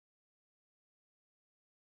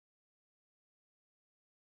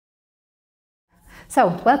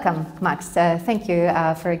So, welcome, Max. Thank you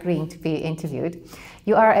for agreeing to be interviewed.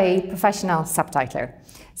 You are a professional subtitler.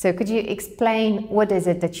 So, could you explain what is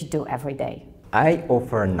it that you do every day? I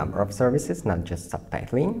offer a number of services, not just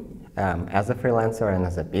subtitling, as a freelancer and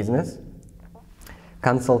as a business.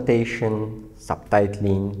 Consultation,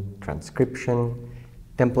 subtitling, transcription,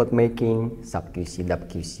 template making, sub-QC,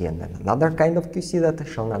 dub-QC, and then another kind of QC that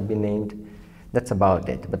shall not be named. That's about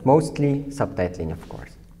it, but mostly subtitling, of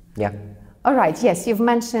course. Yeah. All right, yes, you've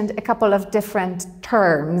mentioned a couple of different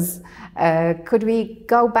terms. Could we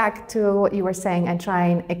go back to what you were saying and try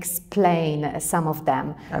and explain some of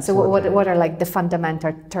them? Absolutely. So what are like the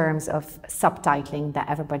fundamental terms of subtitling that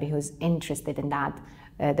everybody who's interested in that,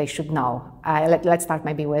 they should know? Let's start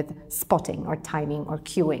maybe with spotting or timing or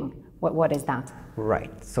cueing. What is that?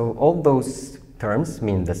 Right, so all those terms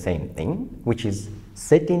mean the same thing, which is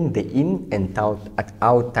setting the in and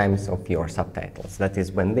out times of your subtitles. That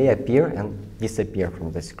is when they appear and disappear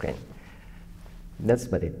from the screen. That's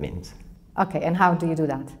what it means. Okay, and how do you do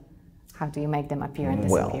that? How do you make them appear and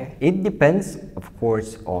disappear? Well, it depends, of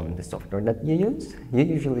course, on the software that you use. You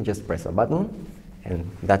usually just press a button and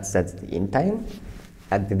that sets the in time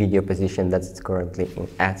at the video position that's currently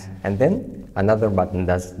at, and then another button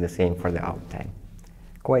does the same for the out time.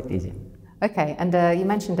 Quite easy. Okay, and you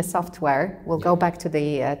mentioned the software. We'll go back to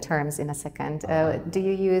the terms in a second. Do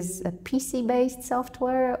you use a PC-based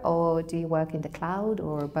software, or do you work in the cloud,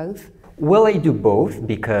 or both? Well, I do both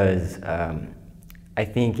because I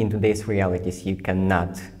think in today's realities you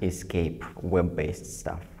cannot escape web-based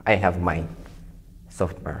stuff. I have my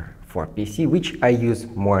software for PC, which I use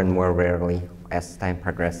more and more rarely as time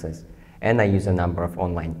progresses, and I use a number of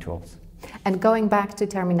online tools. And going back to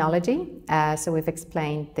terminology, so we've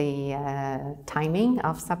explained the timing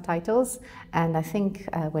of subtitles, and I think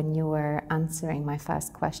when you were answering my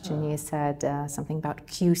first question, you said something about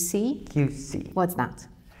QC. QC. What's that?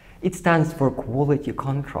 It stands for quality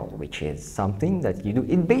control, which is something that you do.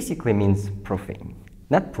 It basically means proofing.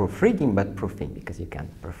 Not proofreading, but proofing, because you can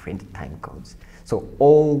proofread time codes. So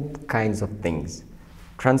all kinds of things.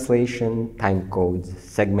 Translation, time codes,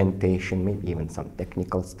 segmentation, maybe even some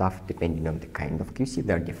technical stuff, depending on the kind of QC.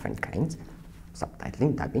 There are different kinds.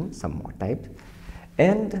 Subtitling, dubbing, some more types.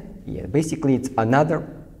 And yeah, basically it's another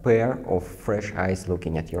pair of fresh eyes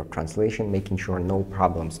looking at your translation, making sure no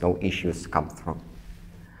problems, no issues come through.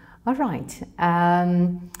 All right.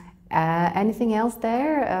 Anything else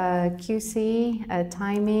there? QC,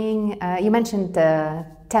 timing. You mentioned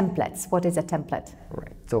templates. What is a template?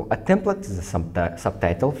 Right. So a template is a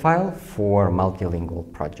subtitle file for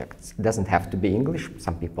multilingual projects. It doesn't have to be English.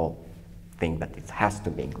 Some people think that it has to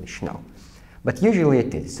be English. No. But usually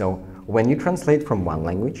it is. So when you translate from one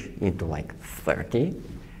language into like 30,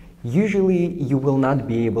 usually you will not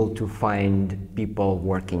be able to find people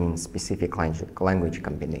working in specific language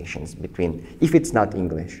combinations between, if it's not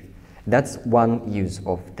English. That's one use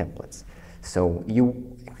of templates. So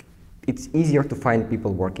it's easier to find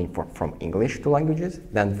people working from English to languages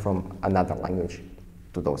than from another language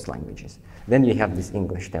to those languages. Then you have this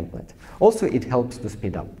English template. Also, it helps to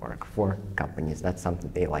speed up work for companies. That's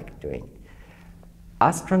something they like doing.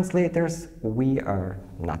 As translators, we are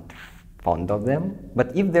not fond of them,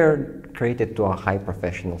 but if they're created to a high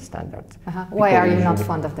professional standard. Why are you not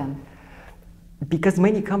fond of them? Because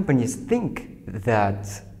many companies think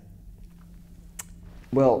that,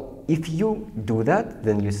 well, if you do that,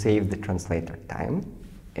 then you save the translator time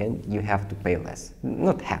and you have to pay less.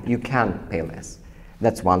 Not have, you can pay less.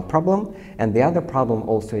 That's one problem. And the other problem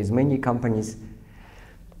also is many companies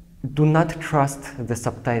do not trust the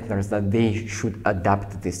subtitlers that they should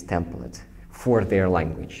adapt this template for their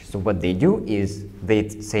language. So what they do is they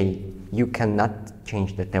say, you cannot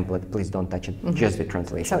change the template, please don't touch it, just the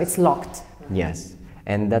translation. So it's locked. Yes,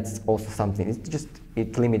 and that's also something,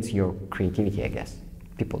 it limits your creativity, I guess.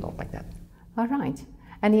 People don't like that. All right.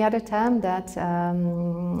 Any other term that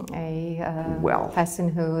a person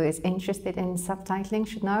who is interested in subtitling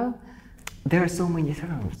should know? There are so many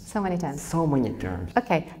terms. So many terms. So many terms.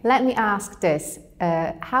 Okay, let me ask this.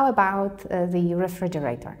 How about the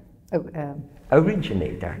refrigerator?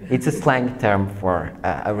 Originator. It's a slang term for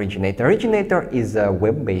originator. Originator is a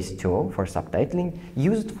web-based tool for subtitling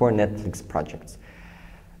used for Netflix projects.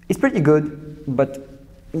 It's pretty good, but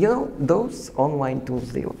you know, those online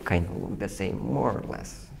tools, they kind of look the same, more or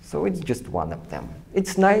less. So it's just one of them.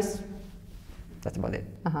 It's nice. That's about it.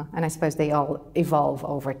 And I suppose they all evolve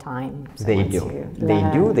over time. So they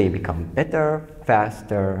do. They become better,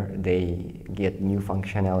 faster. They get new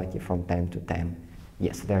functionality from time to time.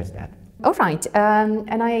 Yes, there's that. All right,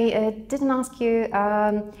 and I didn't ask you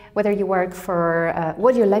whether you work for,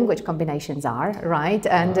 what your language combinations are, right?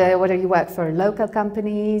 And whether you work for local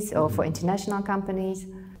companies or for international companies.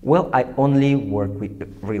 Well, I only work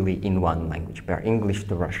really in one language pair, English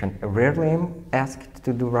to Russian. Rarely I'm asked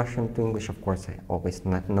to do Russian to English. Of course, I always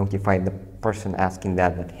notify the person asking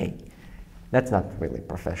that, hey, that's not really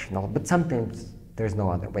professional, but sometimes there's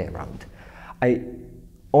no other way around. I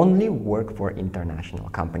only work for international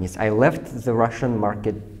companies. I left the Russian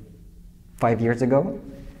market 5 years ago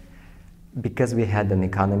because we had an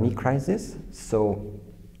economy crisis, so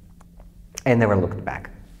I never looked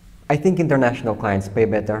back. I think international clients pay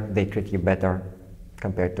better, they treat you better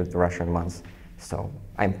compared to the Russian ones, so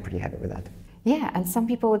I'm pretty happy with that. Yeah, and some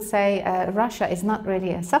people would say Russia is not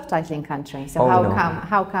really a subtitling country, so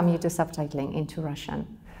how come you do subtitling into Russian?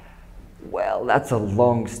 Well, that's a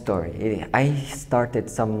long story. I started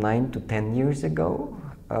some 9 to 10 years ago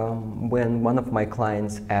when one of my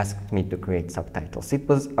clients asked me to create subtitles. It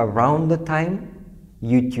was around the time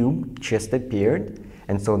YouTube just appeared,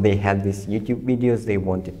 and so they had these YouTube videos they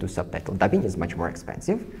wanted to subtitle. Dubbing is much more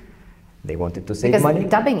expensive. They wanted to save money.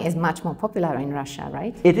 Because dubbing is much more popular in Russia,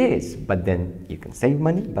 right? It is, but then you can save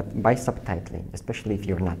money, but by subtitling, especially if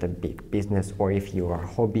you're not a big business or if you are a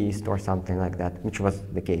hobbyist or something like that, which was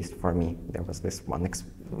the case for me. There was this one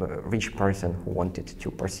rich person who wanted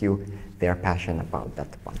to pursue their passion about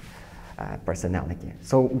that one personality.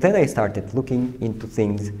 So then I started looking into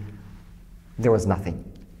things. There was nothing,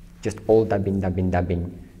 just all dubbing,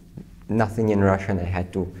 nothing in Russian. I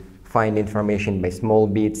had to find information by small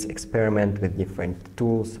bits, experiment with different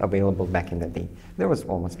tools available back in the day. There was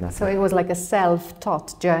almost nothing. So it was like a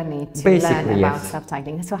self-taught journey to basically, learn about yes.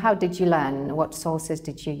 subtitling. So how did you learn? What sources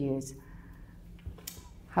did you use?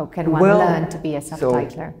 How can one learn to be a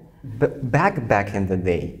subtitler? So, back in the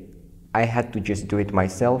day, I had to just do it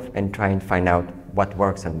myself and try and find out what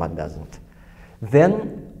works and what doesn't.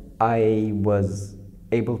 Then I was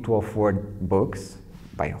able to afford books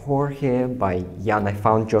by Jorge, by Jan. I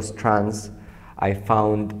found Just Trans. I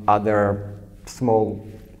found other small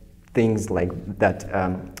things like that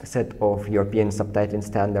set of European subtitling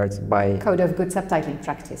standards by... Code of Good Subtitling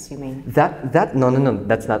Practice, you mean? No,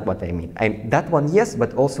 that's not what I mean. That one, yes,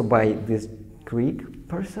 but also by this Greek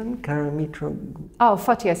person, Karamitroglou. Oh,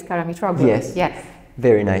 Fotios Karamitroglou. Yes.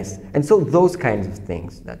 Very nice. And so those kinds of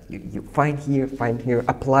things that you find here,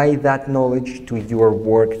 apply that knowledge to your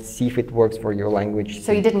work, see if it works for your language.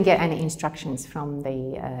 So you didn't get any instructions from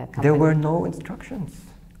the company? There were no instructions.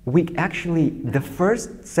 The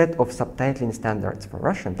first set of subtitling standards for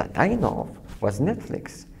Russian that I know of was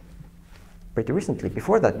Netflix. Pretty recently.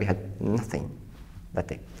 Before that, we had nothing. That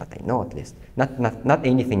I know at least. Not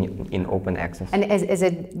anything in open access. And is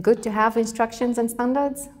it good to have instructions and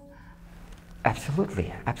standards?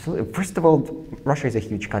 Absolutely. First of all, Russia is a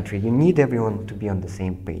huge country. You need everyone to be on the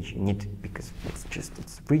same page. Because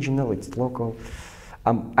it's regional, it's local.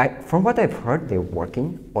 From what I've heard, they're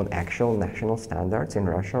working on actual national standards in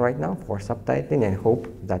Russia right now for subtitling, and hope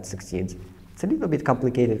that succeeds. It's a little bit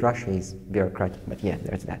complicated. Russia is bureaucratic, but yeah,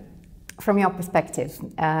 there's that. From your perspective,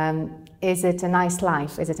 is it a nice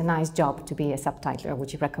life? Is it a nice job to be a subtitler?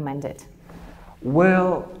 Would you recommend it?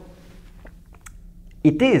 Well,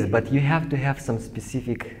 it is, but you have to have some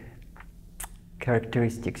specific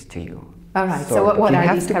characteristics to you. All right, so what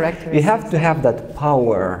are these characteristics? You have to have that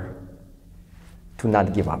power to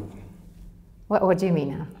not give up. What do you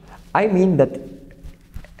mean? I mean that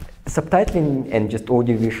subtitling and just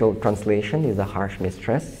audiovisual translation is a harsh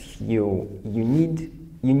mistress. You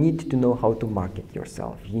need to know how to market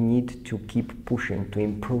yourself. You need to keep pushing, to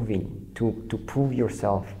improving, to prove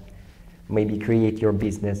yourself. Maybe create your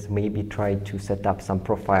business, maybe try to set up some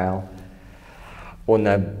profile on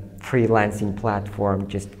a freelancing platform,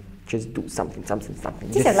 just do something.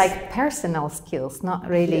 These are like personal skills, not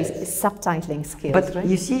really subtitling skills, But right?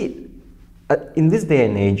 you see, in this day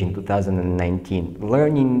and age, in 2019,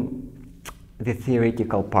 learning the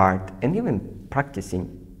theoretical part and even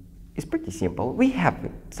practicing is pretty simple. We have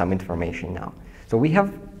some information now. So we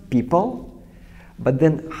have people. But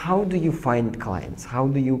then, how do you find clients? How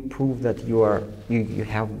do you prove that you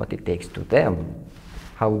have what it takes to them?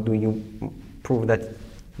 How do you prove that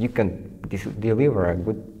you can deliver a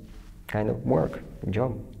good kind of work,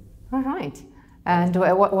 job? All right. And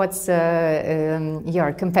what's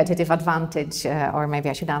your competitive advantage? Or maybe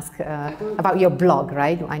I should ask about your blog,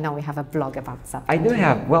 right? I know we have a blog about subtitling. I do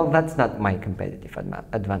have. Well, that's not my competitive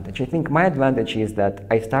advantage. I think my advantage is that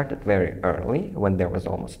I started very early, when there was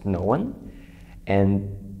almost no one, and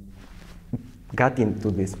got into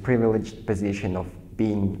this privileged position of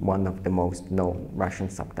being one of the most known Russian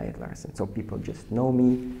subtitlers. And so people just know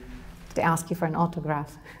me. They ask you for an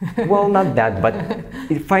autograph. Well, not that, but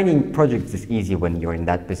finding projects is easy when you're in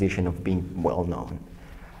that position of being well known.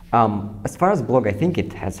 As far as blog, I think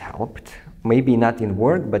it has helped. Maybe not in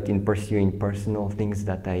work, but in pursuing personal things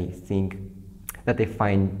that I think, that I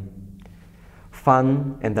find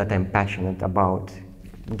fun and that I'm passionate about.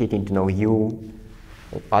 Getting to know you,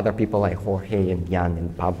 other people like Jorge and Jan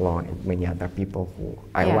and Pablo and many other people who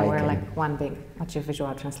I like. Yeah, we're like one big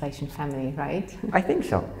audiovisual translation family, right? I think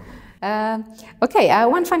so. Okay,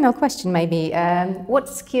 one final question maybe. What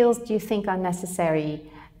skills do you think are necessary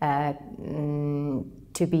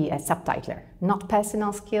to be a subtitler? Not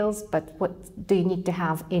personal skills, but what do you need to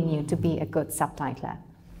have in you to be a good subtitler?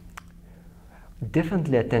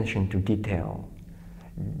 Definitely attention to detail.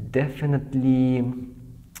 Definitely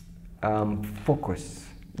focus,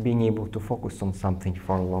 being able to focus on something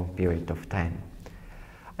for a long period of time.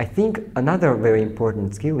 I think another very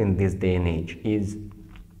important skill in this day and age is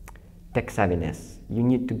tech savviness. You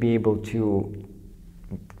need to be able to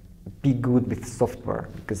be good with software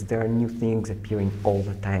because there are new things appearing all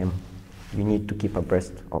the time. You need to keep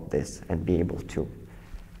abreast of this and be able to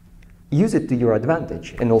use it to your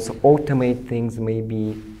advantage and also automate things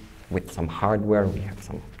maybe with some hardware. We have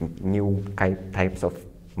some new types of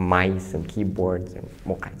mice and keyboards and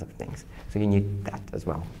all kinds of things. So you need that as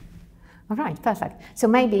well. All right, perfect. So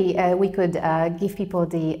maybe we could give people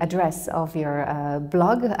the address of your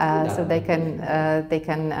blog so they can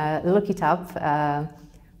look it up.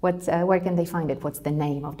 Where can they find it? What's the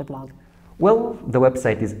name of the blog? Well, the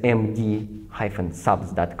website is md-subs.com,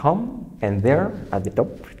 and there at the top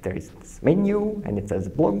there is this menu and it says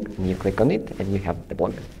blog, and you click on it and you have the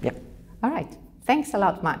blog. Yeah. All right. Thanks a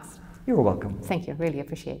lot, Max. You're welcome. Thank you. Really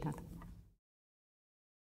appreciate that.